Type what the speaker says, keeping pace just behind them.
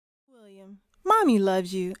William, Mommy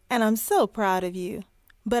loves you, and I'm so proud of you.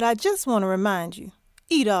 But I just want to remind you,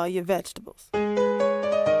 eat all your vegetables.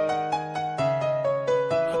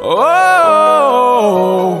 Oh,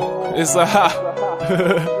 it's a hot.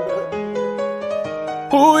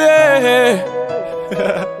 Oh yeah.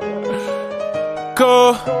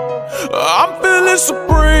 Cool. I'm feeling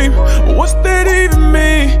supreme. What's that even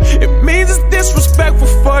mean? It means it's disrespectful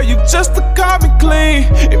for you just to call me clean.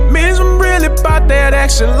 It means I'm really about that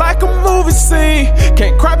action like a movie scene.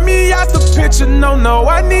 Can't crop me out the picture, no,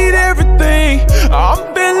 I need everything.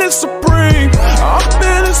 I'm feeling supreme. I'm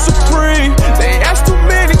feeling supreme. They ask too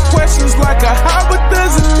many questions like how it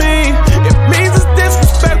doesn't mean. It means it's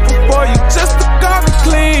disrespectful for you just to call me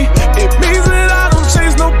clean. It means that I don't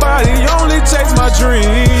chase nobody, only chase my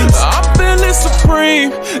dreams. I'm feeling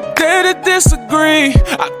supreme, dare to disagree.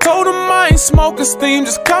 I told them I ain't smoking steam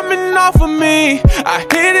just coming off of me. I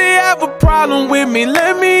hear they have a problem with me,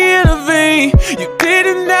 let me intervene. You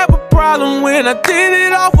didn't have a problem when I did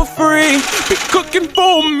it all for free. Been cooking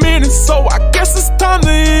for a minute, so I guess it's time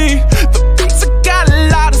to eat. The pizza got a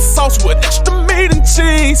lot of sauce with extra meat and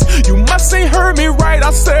cheese. You must ain't heard me right,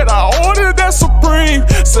 I said I ordered that supreme.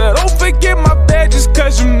 Said don't forget my veggies,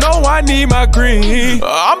 cause you know I need my green.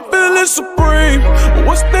 I'm feeling supreme,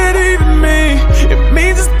 what's that even mean? It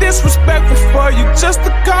means it's disrespectful for you just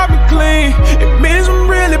to call me clean. It means I'm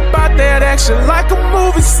really about that action like a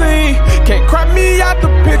movie scene. Can't crop me out the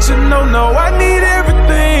picture, no, I need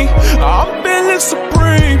everything. I'm feeling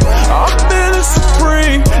supreme, I'm feeling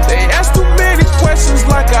supreme. They ask too many questions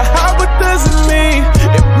like how it doesn't mean.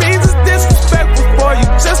 It means it's disrespectful for you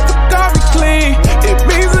just to call me clean. It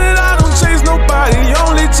means that I don't chase nobody,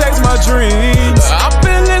 only chase my dreams. I'm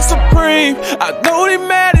feeling supreme, I know they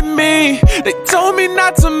mad at me. They told me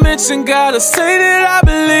not to mention, gotta say that I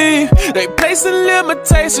believe. They placing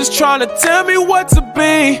limitations, trying to tell me what to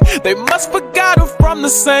be. They must forgot I'm from the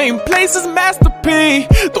same place as Master P.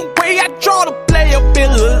 The way I draw the play up, it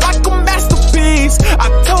look like a masterpiece. I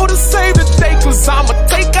told her save the day, cause I'ma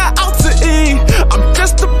take her out to eat. I'm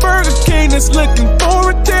just a Burger King that's looking for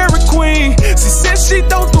a Dairy Queen. She said she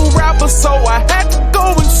don't do rappers, so I had to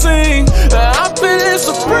go and sing. I'm feeling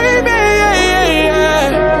supreme, yeah.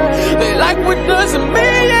 They like what doesn't mean,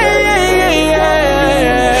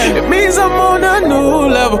 yeah. It means I'm on a new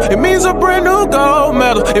level. It means a brand new gold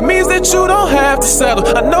medal. It means that you don't have to settle.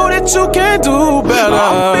 I know that you can do better.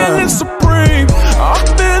 I'm feeling supreme, I'm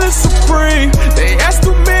feeling supreme. They ask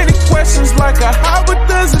too many questions like how it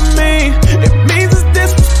doesn't mean. It means it's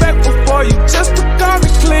disrespectful for you just to call me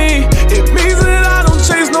clean. It means that I don't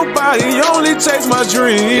chase nobody, only chase my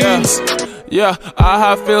dreams. Yeah,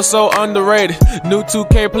 Aha feel so underrated. New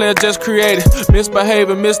 2K player just created.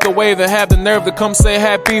 Misbehaving, missed the wave, and have the nerve to come say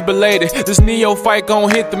happy belated. This Neo fight gon'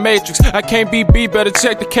 hit the matrix. I can't be beat, better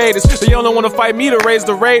check the cadence. They only wanna fight me to raise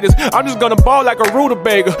the Raiders. I'm just gonna ball like a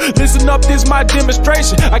rutabaga. Listen up, this my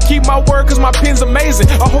demonstration. I keep my word cause my pen's amazing.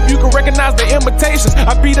 I hope you can recognize the imitations.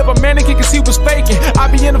 I beat up a mannequin cause he was faking. I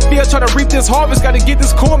be in the field trying to reap this harvest. Gotta get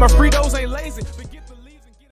this corn, my Fritos ain't lazy.